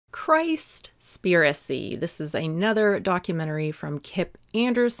Christspiracy. This is another documentary from Kip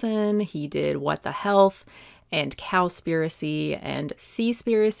Anderson. He did What the Health and Cowspiracy and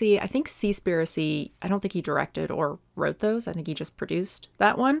Seaspiracy. I think Seaspiracy, I don't think he directed or wrote those. I think he just produced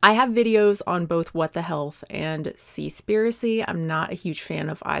that one. I have videos on both What the Health and Seaspiracy. I'm not a huge fan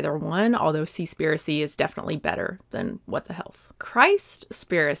of either one, although Seaspiracy is definitely better than What the Health.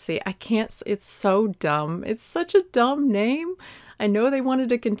 Christspiracy, I can't, it's so dumb. It's such a dumb name. I know they wanted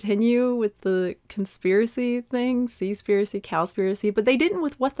to continue with the conspiracy thing, Seaspiracy, Cowspiracy, but they didn't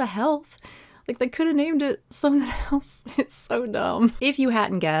with What the Health. Like, they could have named it something else. It's so dumb. If you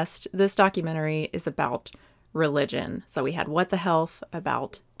hadn't guessed, this documentary is about religion. So we had What the Health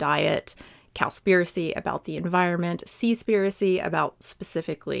about diet, Cowspiracy about the environment, Seaspiracy about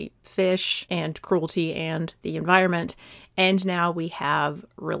specifically fish and cruelty and the environment, and now we have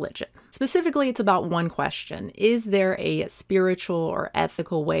religion. Specifically, it's about one question. Is there a spiritual or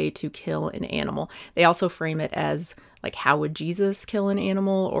ethical way to kill an animal? They also frame it as, like, how would Jesus kill an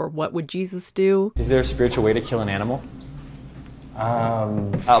animal, or what would Jesus do? Is there a spiritual way to kill an animal?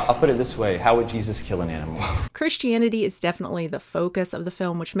 I'll put it this way. How would Jesus kill an animal? Christianity is definitely the focus of the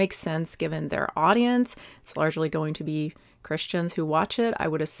film, which makes sense given their audience. It's largely going to be Christians who watch it, I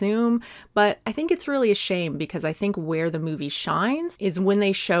would assume. But I think it's really a shame, because I think where the movie shines is when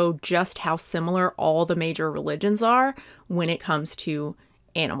they show just how similar all the major religions are when it comes to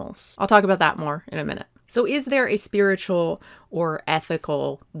animals. I'll talk about that more in a minute. So is there a spiritual or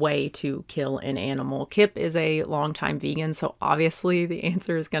ethical way to kill an animal? Kip is a longtime vegan, so obviously the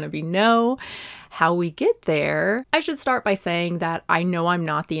answer is going to be no. How we get there, I should start by saying that I know I'm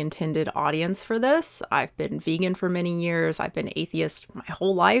not the intended audience for this. I've been vegan for many years. I've been atheist my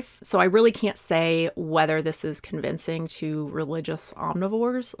whole life. So I really can't say whether this is convincing to religious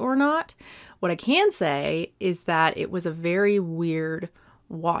omnivores or not. What I can say is that it was a very weird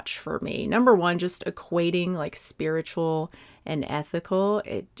watch for me. Number one, just equating like spiritual and ethical,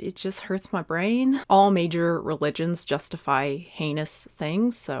 it just hurts my brain. All major religions justify heinous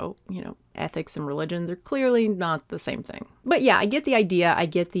things, so, you know, ethics and religion, they're clearly not the same thing. But yeah, I get the idea, I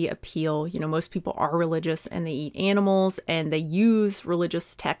get the appeal. You know, most people are religious and they eat animals, and they use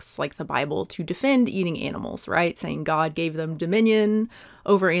religious texts like the Bible to defend eating animals, right? Saying God gave them dominion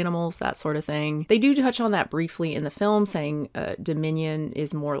over animals, that sort of thing. They do touch on that briefly in the film, saying dominion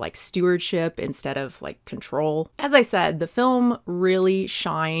is more like stewardship instead of like control. As I said, the film really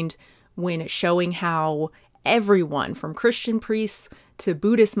shined when showing how everyone from Christian priests to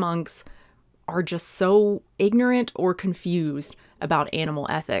Buddhist monks are just so ignorant or confused about animal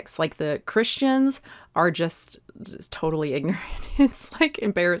ethics. Like, the Christians are just totally ignorant. It's like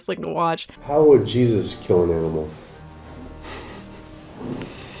embarrassing to watch. How would Jesus kill an animal?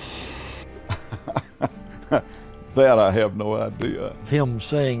 That I have no idea. Him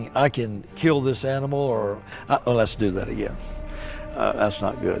saying, I can kill this animal, or oh, let's do that again. That's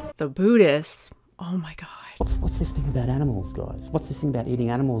not good. The Buddhists, oh my God. What's this thing about animals, guys? What's this thing about eating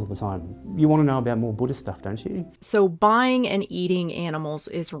animals all the time? You want to know about more Buddhist stuff, don't you? So buying and eating animals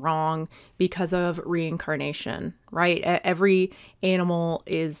is wrong because of reincarnation, right? Every animal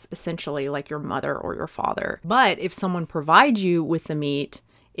is essentially like your mother or your father. But if someone provides you with the meat,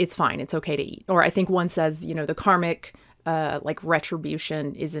 it's fine. It's okay to eat. Or I think one says, you know, the karmic like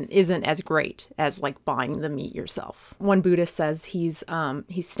retribution isn't as great as like buying the meat yourself. One Buddhist says he's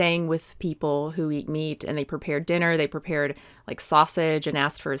staying with people who eat meat, and they prepared dinner. They prepared like sausage and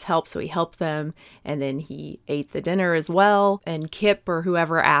asked for his help, so he helped them, and then he ate the dinner as well. And Kip or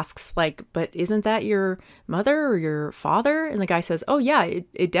whoever asks, like, but isn't that your mother or your father? And the guy says, oh yeah,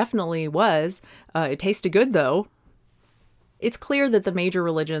 it definitely was. It tasted good though. It's clear that the major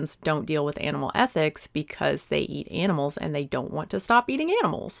religions don't deal with animal ethics because they eat animals and they don't want to stop eating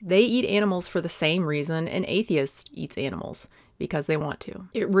animals. They eat animals for the same reason an atheist eats animals, because they want to.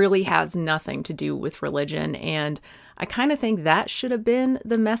 It really has nothing to do with religion, and I kind of think that should have been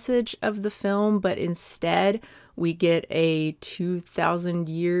the message of the film, but instead we get a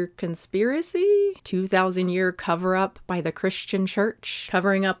 2,000-year conspiracy, 2,000-year cover-up by the Christian church.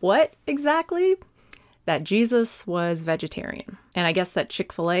 Covering up what exactly? That Jesus was vegetarian. And I guess that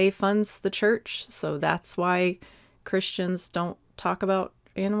Chick-fil-A funds the church, so that's why Christians don't talk about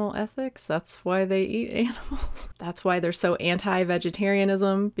animal ethics. That's why they eat animals. That's why they're so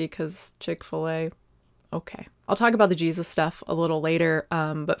anti-vegetarianism, because Chick-fil-A. Okay. I'll talk about the Jesus stuff a little later,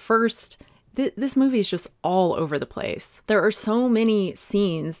 but first, this movie is just all over the place. There are so many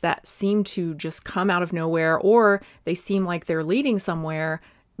scenes that seem to just come out of nowhere, or they seem like they're leading somewhere,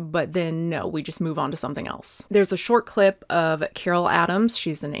 but then no, we just move on to something else. There's a short clip of Carol Adams.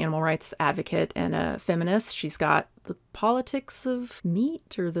 She's an animal rights advocate and a feminist. She's got the politics of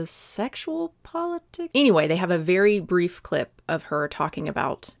meat or the sexual politics. Anyway, they have a very brief clip of her talking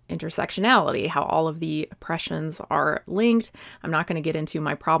about intersectionality, how all of the oppressions are linked. I'm not going to get into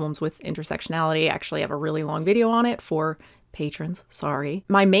my problems with intersectionality. I actually have a really long video on it for patrons, sorry.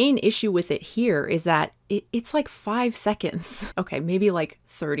 My main issue with it here is that it's like 5 seconds. Okay, maybe like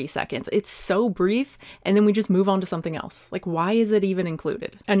 30 seconds. It's so brief, and then we just move on to something else. Like, why is it even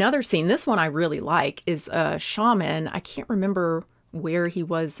included? Another scene, this one I really like, is a shaman. I can't remember where he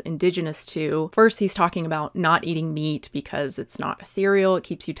was indigenous to. First, he's talking about not eating meat because it's not ethereal, it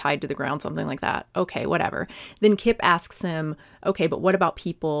keeps you tied to the ground, something like that. Okay, whatever. Then Kip asks him, okay, but what about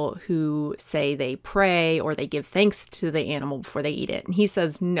people who say they pray or they give thanks to the animal before they eat it? And he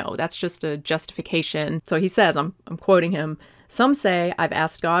says, no, that's just a justification. So he says, I'm quoting him, some say I've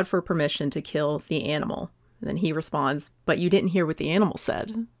asked God for permission to kill the animal. And then he responds, but you didn't hear what the animal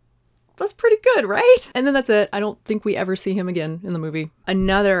said. That's pretty good, right? And then that's it. I don't think we ever see him again in the movie.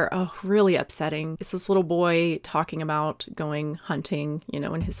 Another, really upsetting, is this little boy talking about going hunting, you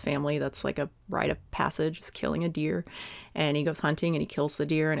know, in his family. That's like a rite of passage, is killing a deer. And he goes hunting and he kills the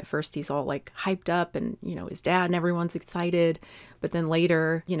deer. And at first he's all like hyped up and, you know, his dad and everyone's excited. But then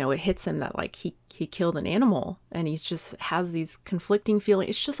later, you know, it hits him that like he killed an animal and he's just has these conflicting feelings.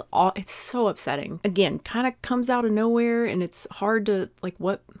 It's just it's so upsetting. Again, kind of comes out of nowhere and it's hard to like,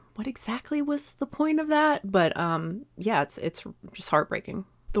 what exactly was the point of that? But yeah, it's just heartbreaking.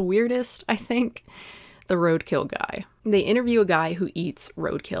 The weirdest, I think, the roadkill guy. They interview a guy who eats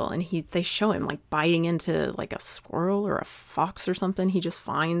roadkill and they show him like biting into like a squirrel or a fox or something he just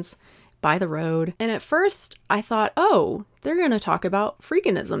finds by the road. And at first I thought, oh, they're going to talk about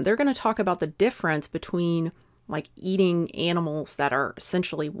freakinism. They're going to talk about the difference between like eating animals that are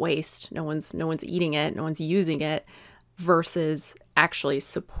essentially waste. No one's eating it, no one's using it, versus actually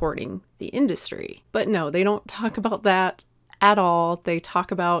supporting the industry. But no, they don't talk about that at all. They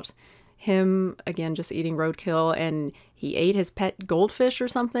talk about him, again, just eating roadkill, and he ate his pet goldfish or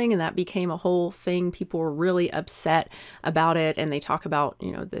something, and that became a whole thing. People were really upset about it, and they talk about,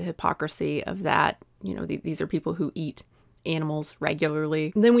 you know, the hypocrisy of that. You know, these are people who eat animals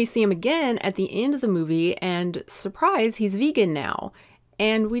regularly. And then we see him again at the end of the movie, and surprise, he's vegan now.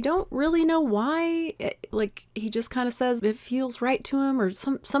 And we don't really know why. Like, he just kind of says it feels right to him or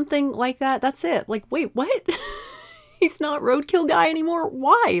something like that. That's it. Like, wait, what? He's not roadkill guy anymore?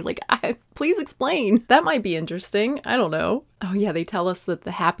 Why? Like, please explain. That might be interesting. I don't know. Oh yeah, they tell us that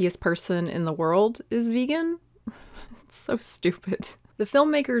the happiest person in the world is vegan. It's so stupid. The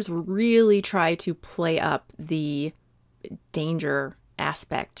filmmakers really try to play up the danger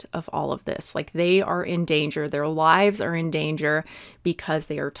aspect of all of this. Like, they are in danger, their lives are in danger because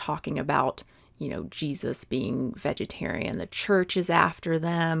they are talking about, you know, Jesus being vegetarian. The church is after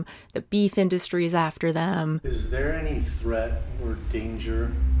them, the beef industry is after them. Is there any threat or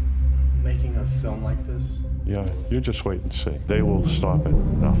danger making a film like this? Yeah, you just wait and see. They will stop at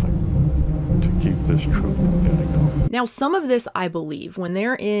nothing to keep this truth from getting out. Now, some of this I believe. When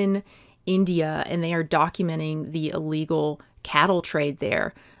they're in India and they are documenting the illegal cattle trade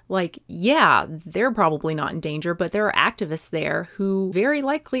there, like, yeah, they're probably not in danger, but there are activists there who very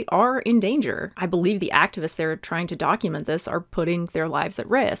likely are in danger. I believe the activists there trying to document this are putting their lives at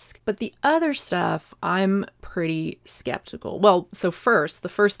risk. But the other stuff, I'm pretty skeptical. Well, so the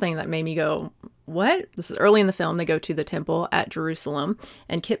first thing that made me go, what? This is early in the film. They go to the temple at Jerusalem,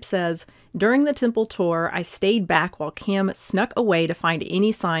 and Kip says, during the temple tour, I stayed back while Cam snuck away to find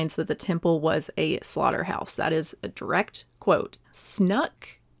any signs that the temple was a slaughterhouse. That is a direct quote. Snuck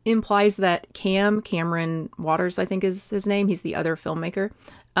implies that Cameron Waters, I think is his name. He's the other filmmaker.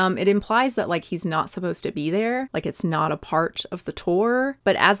 It implies that like he's not supposed to be there, like it's not a part of the tour.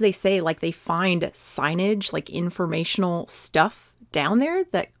 But as they say, like they find signage, like informational stuff down there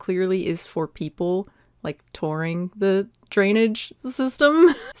that clearly is for people like touring the drainage system.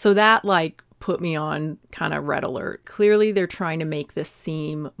 So that like put me on kind of red alert. Clearly they're trying to make this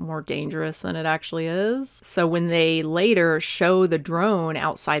seem more dangerous than it actually is. So when they later show the drone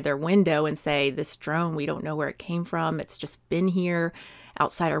outside their window and say, this drone, we don't know where it came from, it's just been here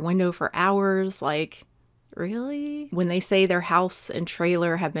outside our window for hours, like, really? When they say their house and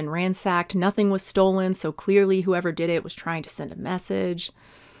trailer have been ransacked, nothing was stolen, so clearly whoever did it was trying to send a message.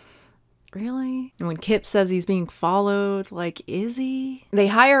 Really? And when Kip says he's being followed, like, is he? They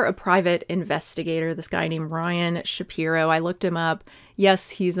hire a private investigator, this guy named Ryan Shapiro. I looked him up.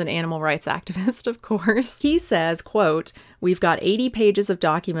 Yes, he's an animal rights activist, of course. He says, quote, "We've got 80 pages of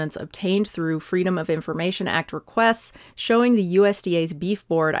documents obtained through Freedom of Information Act requests showing the USDA's Beef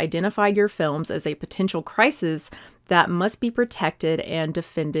Board identified your films as a potential crisis that must be protected and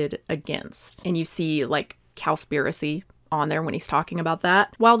defended against." And you see like Cowspiracy on there when he's talking about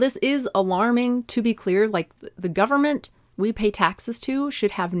that. While this is alarming, to be clear, like the government we pay taxes to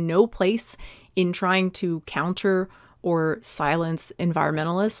should have no place in trying to counter or silence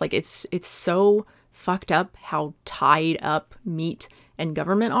environmentalists. Like it's so fucked up how tied up meat and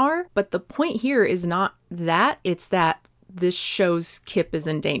government are. But the point here is not that, it's that this shows Kip is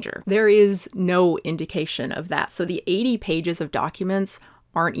in danger. There is no indication of that. So the 80 pages of documents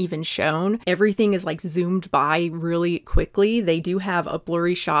aren't even shown. Everything is like zoomed by really quickly. They do have a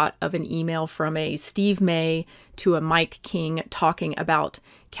blurry shot of an email from a Steve May to a Mike King talking about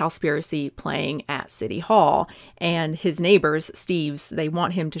Cowspiracy playing at City Hall, and his neighbors, Steve's, they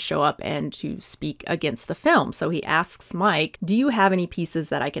want him to show up and to speak against the film. So he asks Mike, "Do you have any pieces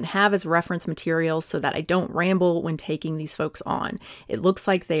that I can have as reference materials so that I don't ramble when taking these folks on? It looks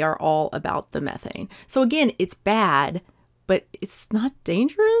like they are all about the methane." So again, it's bad, but it's not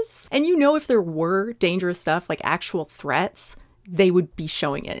dangerous. And you know, if there were dangerous stuff, like actual threats, they would be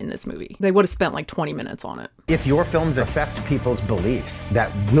showing it in this movie. They would have spent like 20 minutes on it. If your films affect people's beliefs,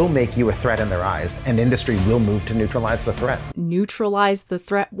 that will make you a threat in their eyes, and industry will move to neutralize the threat. Neutralize the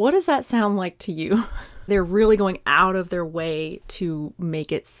threat? What does that sound like to you? They're really going out of their way to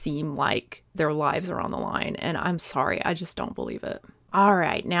make it seem like their lives are on the line. And I'm sorry, I just don't believe it. All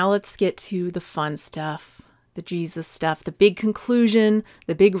right, now let's get to the fun stuff. The Jesus stuff, the big conclusion,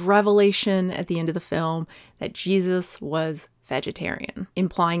 the big revelation at the end of the film that Jesus was vegetarian,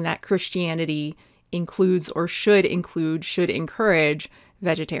 implying that Christianity includes or should encourage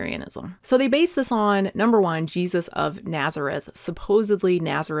vegetarianism. So they base this on, number one, Jesus of Nazareth. Supposedly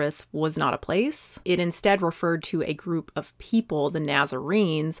Nazareth was not a place. It instead referred to a group of people, the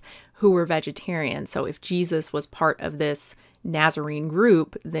Nazarenes, who were vegetarian. So if Jesus was part of this Nazarene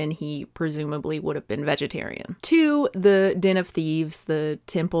group, then he presumably would have been vegetarian. Two, the Den of Thieves, the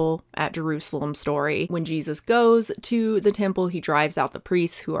temple at Jerusalem story. When Jesus goes to the temple, he drives out the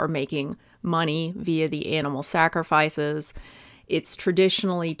priests who are making money via the animal sacrifices. It's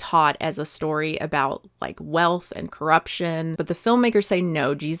traditionally taught as a story about like wealth and corruption, but the filmmakers say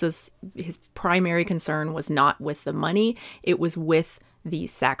no, Jesus, his primary concern was not with the money, it was with the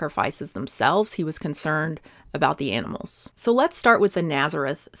sacrifices themselves. He was concerned about the animals. So let's start with the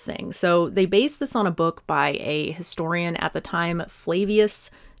Nazareth thing. So they based this on a book by a historian at the time,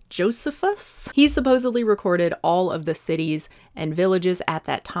 Flavius Josephus. He supposedly recorded all of the cities and villages at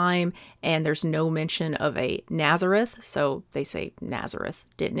that time, and there's no mention of a Nazareth, so they say Nazareth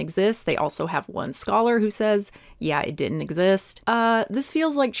didn't exist. They also have one scholar who says, yeah, it didn't exist. This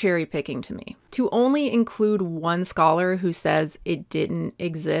feels like cherry picking to me. To only include one scholar who says it didn't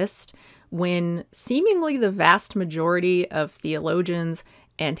exist, when seemingly the vast majority of theologians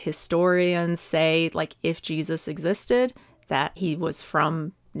and historians say, like, if Jesus existed, that he was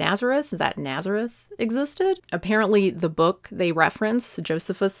from Nazareth, that Nazareth existed. Apparently the book they reference,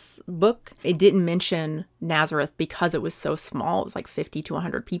 Josephus' book, it didn't mention Nazareth because it was so small. It was like 50 to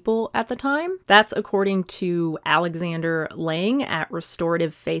 100 people at the time. That's according to Alexander Lang at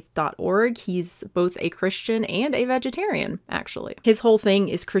restorativefaith.org. He's both a Christian and a vegetarian, actually. His whole thing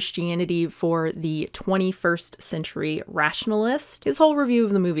is Christianity for the 21st century rationalist. His whole review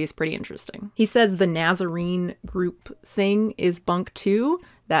of the movie is pretty interesting. He says the Nazarene group thing is bunk too,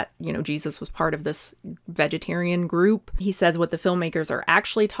 that, you know, Jesus was part of this vegetarian group. He says what the filmmakers are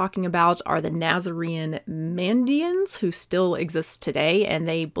actually talking about are the Nazarene Mandeans, who still exist today, and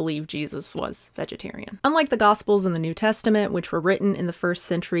they believe Jesus was vegetarian. Unlike the Gospels in the New Testament, which were written in the first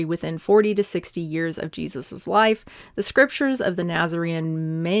century within 40 to 60 years of Jesus's life, the scriptures of the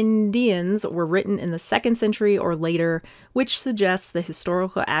Nazarene Mandeans were written in the 2nd century or later, which suggests the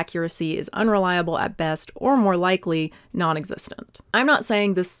historical accuracy is unreliable at best, or more likely, non-existent. I'm not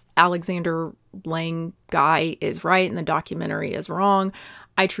saying this Alexander Lang guy is right and the documentary is wrong.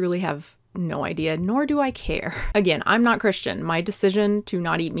 I truly have no idea, nor do I care. Again, I'm not Christian. My decision to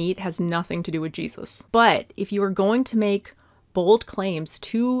not eat meat has nothing to do with Jesus. But if you are going to make bold claims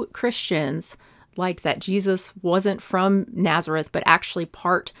to Christians, like that Jesus wasn't from Nazareth, but actually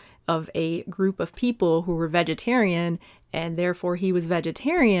part of a group of people who were vegetarian, and therefore he was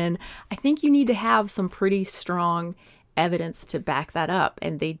vegetarian, I think you need to have some pretty strong evidence to back that up,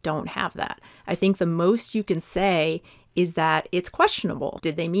 and they don't have that. I think the most you can say is that it's questionable.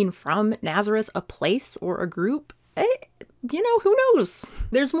 Did they mean from Nazareth, a place or a group? who knows?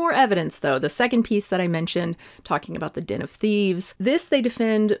 There's more evidence, though. The second piece that I mentioned, talking about the den of thieves, this they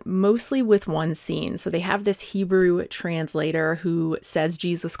defend mostly with one scene. So they have this Hebrew translator who says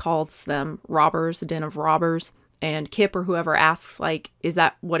Jesus calls them robbers, a den of robbers. And Kip or whoever asks, like, is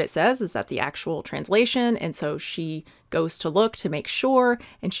that what it says? Is that the actual translation? And so she goes to look to make sure.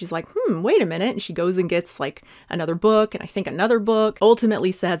 And she's like, wait a minute. And she goes and gets like another book. And I think another book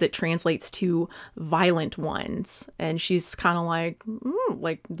ultimately says it translates to violent ones. And she's kind of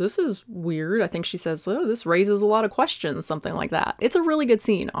like, this is weird. I think she says, oh, this raises a lot of questions, something like that. It's a really good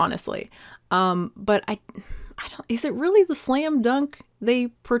scene, honestly. But I don't, is it really the slam dunk they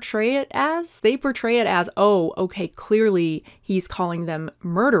portray it as? They portray it as, oh, okay, clearly he's calling them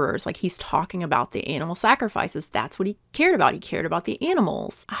murderers. Like he's talking about the animal sacrifices. That's what he cared about. He cared about the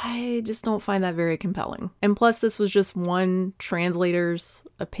animals. I just don't find that very compelling. And plus, this was just one translator's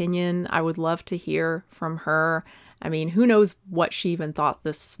opinion. I would love to hear from her. I mean, who knows what she even thought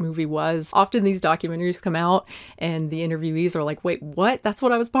this movie was. Often these documentaries come out and the interviewees are like, wait, what? That's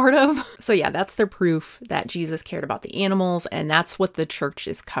what I was part of? So yeah, that's their proof that Jesus cared about the animals, and that's what the church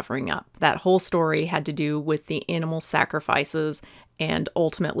is covering up. That whole story had to do with the animal sacrifices and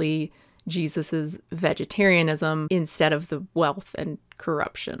ultimately Jesus's vegetarianism instead of the wealth and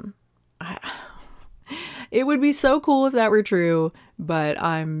corruption. It would be so cool if that were true, but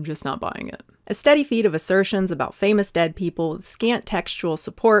I'm just not buying it. A steady feed of assertions about famous dead people with scant textual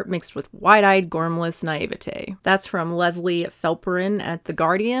support mixed with wide-eyed, gormless naivete. That's from Leslie Felperin at The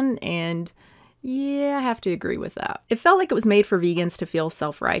Guardian, and yeah, I have to agree with that. It felt like it was made for vegans to feel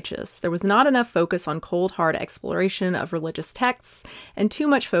self-righteous. There was not enough focus on cold, hard exploration of religious texts, and too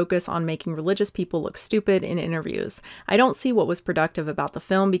much focus on making religious people look stupid in interviews. I don't see what was productive about the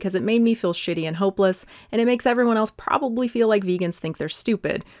film because it made me feel shitty and hopeless, and it makes everyone else probably feel like vegans think they're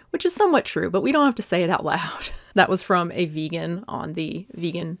stupid, which is somewhat true, but we don't have to say it out loud. That was from a vegan on the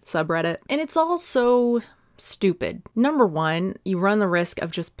vegan subreddit. And it's all so stupid. Number one, you run the risk of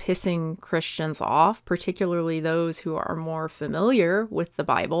just pissing Christians off, particularly those who are more familiar with the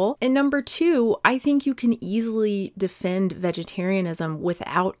Bible. And number two, I think you can easily defend vegetarianism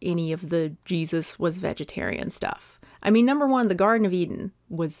without any of the Jesus was vegetarian stuff. I mean, number one, the Garden of Eden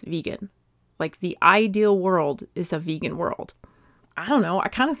was vegan. Like the ideal world is a vegan world. I don't know. I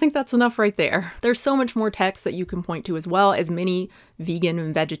kind of think that's enough right there. There's so much more text that you can point to as well, as many vegan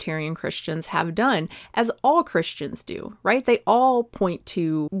and vegetarian Christians have done, as all Christians do, right? They all point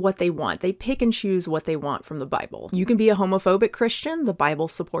to what they want. They pick and choose what they want from the Bible. You can be a homophobic Christian. The Bible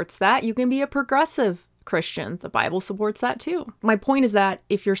supports that. You can be a progressive Christian. The Bible supports that too. My point is that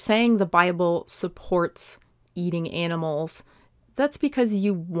if you're saying the Bible supports eating animals, that's because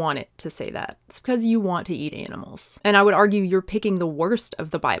you want it to say that. It's because you want to eat animals. And I would argue you're picking the worst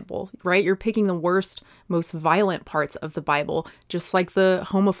of the Bible, right? You're picking the worst, most violent parts of the Bible, just like the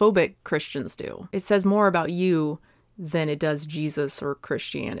homophobic Christians do. It says more about you than it does Jesus or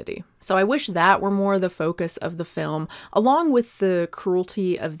Christianity. So I wish that were more the focus of the film, along with the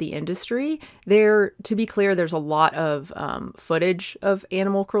cruelty of the industry. To be clear, there's a lot of footage of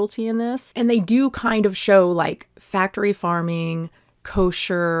animal cruelty in this, and they do kind of show like factory farming,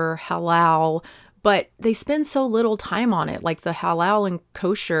 kosher, halal, but they spend so little time on it. Like the halal and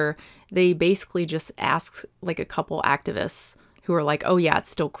kosher, they basically just ask like a couple activists who are like, oh yeah, it's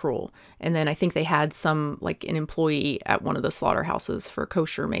still cruel. And then I think they had some, like an employee at one of the slaughterhouses for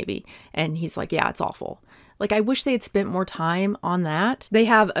kosher maybe. And he's like, yeah, it's awful. Like, I wish they had spent more time on that. They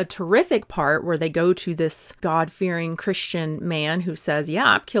have a terrific part where they go to this God-fearing Christian man who says, yeah,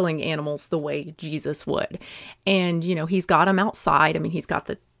 I'm killing animals the way Jesus would. And, you know, he's got them outside. I mean, he's got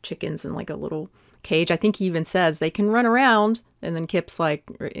the chickens in like a little cage. I think he even says they can run around, and then Kip's like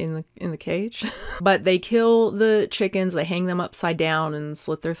in the cage. But they kill the chickens, they hang them upside down and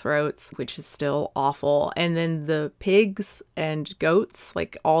slit their throats, which is still awful. And then the pigs and goats,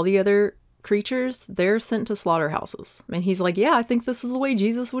 like all the other creatures, they're sent to slaughterhouses. And he's like, yeah, I think this is the way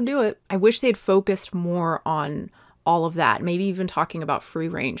Jesus would do it. I wish they'd focused more on all of that, maybe even talking about free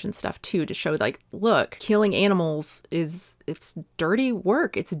range and stuff too, to show like, look, killing animals it's dirty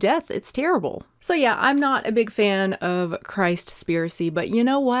work, it's death, it's terrible. So yeah, I'm not a big fan of Christspiracy, but you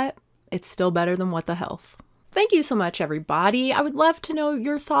know what? It's still better than What the Health. Thank you so much, everybody. I would love to know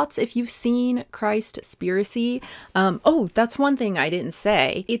your thoughts if you've seen Christspiracy. Oh, that's one thing I didn't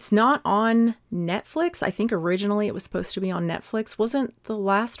say. It's not on Netflix. I think originally it was supposed to be on Netflix. Wasn't the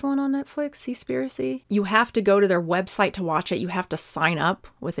last one on Netflix, Seaspiracy? You have to go to their website to watch it. You have to sign up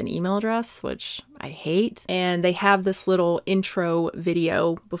with an email address, which I hate. And they have this little intro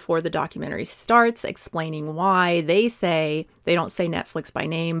video before the documentary starts explaining why. They don't say Netflix by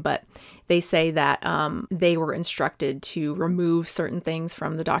name, but they say that they were instructed to remove certain things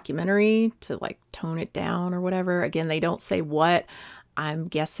from the documentary to like tone it down or whatever. Again, they don't say what. I'm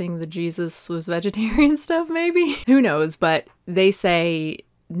guessing the Jesus was vegetarian stuff, maybe. Who knows? But they say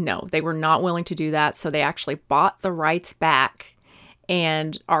no, they were not willing to do that. So they actually bought the rights back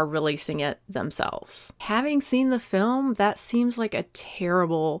and are releasing it themselves. Having seen the film, that seems like a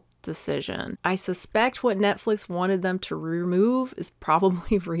terrible decision. I suspect what Netflix wanted them to remove is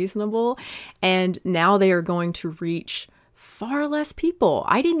probably reasonable. And now they are going to reach far less people.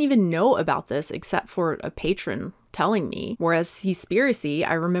 I didn't even know about this except for a patron telling me. Whereas Seaspiracy,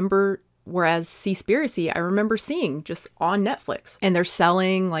 I remember seeing just on Netflix. And they're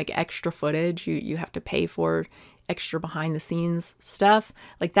selling like extra footage. You have to pay for extra behind the scenes stuff.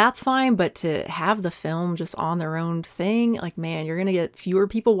 Like that's fine, but to have the film just on their own thing, like man, you're gonna get fewer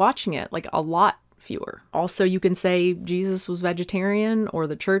people watching it, like a lot fewer. Also, you can say Jesus was vegetarian or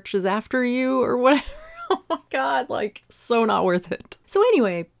the church is after you or whatever. Oh my God, like so not worth it. So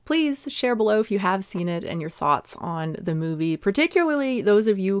anyway, please share below if you have seen it and your thoughts on the movie, particularly those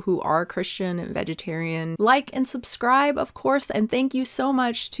of you who are Christian and vegetarian. Like and subscribe, of course, and thank you so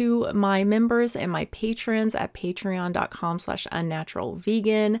much to my members and my patrons at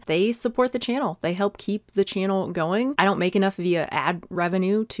patreon.com/unnaturalvegan. They support the channel. They help keep the channel going. I don't make enough via ad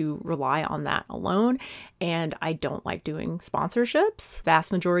revenue to rely on that alone, and I don't like doing sponsorships.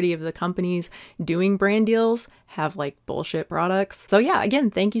 Vast majority of the companies doing brand deals have like bullshit products. So yeah, again,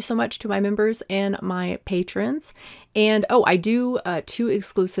 thank you so much to my members and my patrons. And oh, I do 2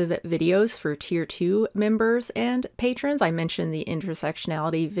 exclusive videos for tier 2 members and patrons. I mentioned the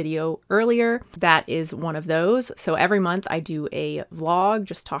intersectionality video earlier. That is one of those. So every month I do a vlog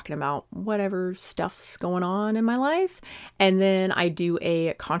just talking about whatever stuff's going on in my life. And then I do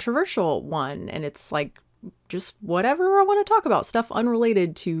a controversial one, and it's like just whatever I want to talk about, stuff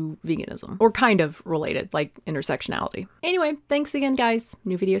unrelated to veganism or kind of related, like intersectionality. Anyway, thanks again, guys.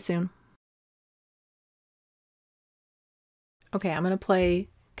 New video soon. Okay, I'm going to play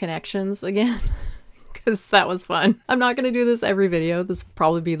Connections again because that was fun. I'm not going to do this every video. This will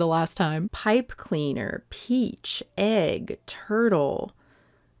probably be the last time. Pipe cleaner, peach, egg, turtle,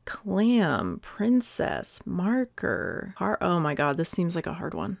 clam, princess, marker, heart. Oh my God, this seems like a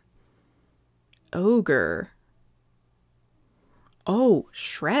hard one. Ogre. Oh,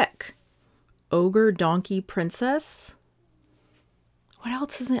 Shrek. Ogre, donkey, princess. What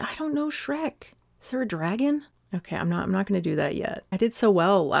else is it? I don't know Shrek. Is there a dragon? Okay, I'm not going to do that yet. I did so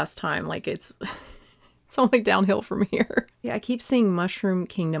well last time. Like it's only downhill from here. Yeah, I keep seeing Mushroom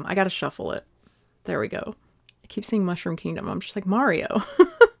Kingdom. I got to shuffle it. There we go. I keep seeing Mushroom Kingdom. I'm just like Mario.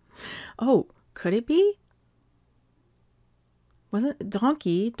 Oh, could it be? Wasn't it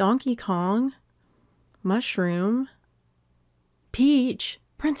Donkey Kong? Mushroom, Peach,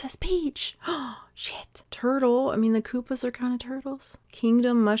 Princess Peach. Oh, shit. Turtle. I mean, the Koopas are kind of turtles.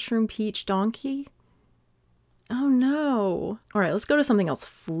 Kingdom, Mushroom, Peach, Donkey. Oh, no. All right, let's go to something else.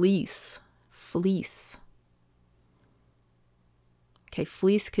 Fleece. Fleece. Okay,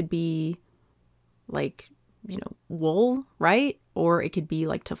 fleece could be like, you know, wool, right? Or it could be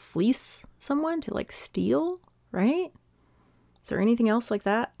like to fleece someone, to like steal, right? Is there anything else like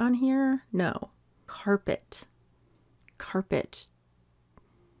that on here? No. Carpet. Carpet.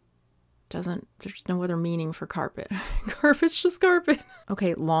 There's no other meaning for carpet. Carpet's just carpet.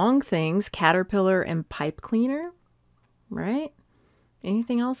 Okay, long things, caterpillar and pipe cleaner, right?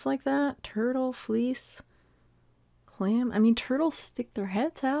 Anything else like that? Turtle, fleece, clam. I mean, turtles stick their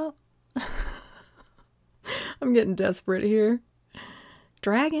heads out. I'm getting desperate here.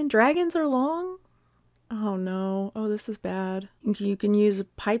 Dragon. Dragons are long. Oh no. Oh, this is bad. You can use a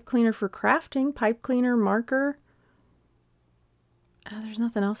pipe cleaner for crafting. Pipe cleaner, marker. There's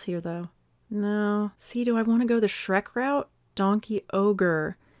nothing else here though. No. See, do I want to go the Shrek route? Donkey,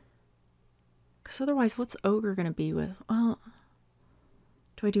 ogre. Because otherwise, what's ogre going to be with? Well,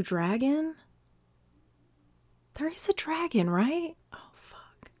 do I do dragon? There is a dragon, right? Oh,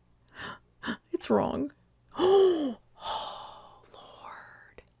 fuck. It's wrong. Oh,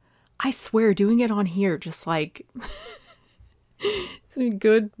 Lord. I swear, doing it on here just like it's a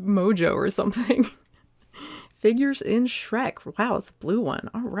good mojo or something. Figures in Shrek. Wow, it's a blue one.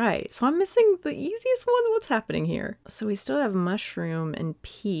 All right. So I'm missing the easiest one. What's happening here? So we still have mushroom and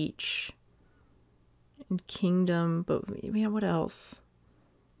peach and kingdom, but yeah, what else?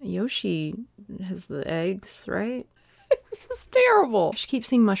 Yoshi has the eggs, right? This is terrible. I just keep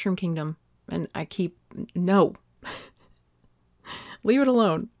seeing Mushroom Kingdom, and no. Leave it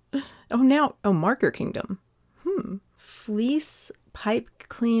alone. Oh, Marker Kingdom. Fleece, pipe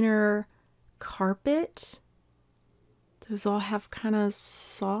cleaner, carpet. Those all have kind of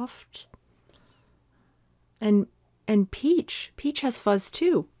soft. And Peach. Peach has fuzz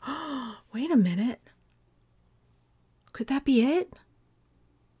too. Wait a minute. Could that be it?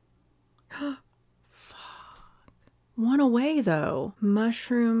 Fuck. One away though.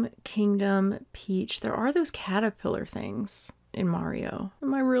 Mushroom Kingdom, Peach. There are those caterpillar things in Mario.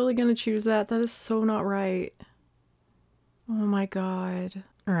 Am I really gonna choose that? That is so not right. Oh my god.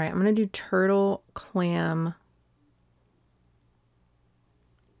 All right, I'm gonna do turtle, clam,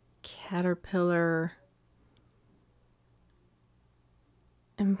 caterpillar,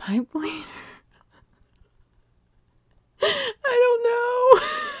 and pipe cleaner. I don't know.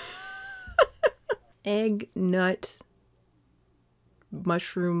 Egg, nut,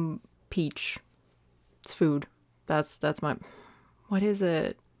 mushroom, peach. It's food. That's my... What is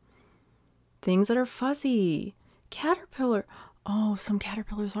it? Things that are fuzzy. Caterpillar. Oh, some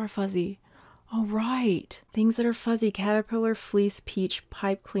caterpillars are fuzzy. Oh, right. Things that are fuzzy. Caterpillar, fleece, peach,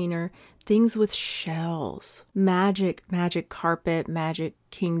 pipe cleaner. Things with shells. Magic carpet, magic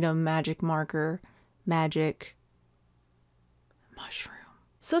kingdom, magic marker, magic mushroom.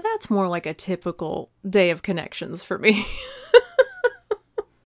 So that's more like a typical day of connections for me.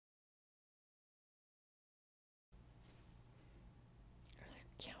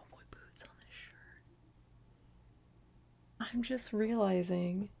 Cowboy boots on this shirt. I'm just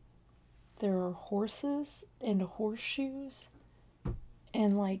realizing there are horses and horseshoes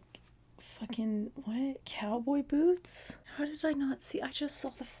and like fucking what? Cowboy boots? How did I not see? I just saw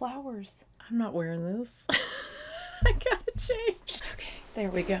the flowers. I'm not wearing this. I gotta change. Okay,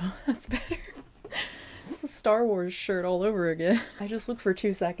 there we go. That's better. It's a Star Wars shirt all over again. I just looked for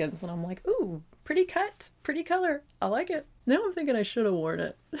 2 seconds and I'm like, ooh, pretty cut, pretty color. I like it. Now I'm thinking I should have worn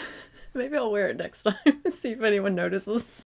it. Maybe I'll wear it next time and see if anyone notices.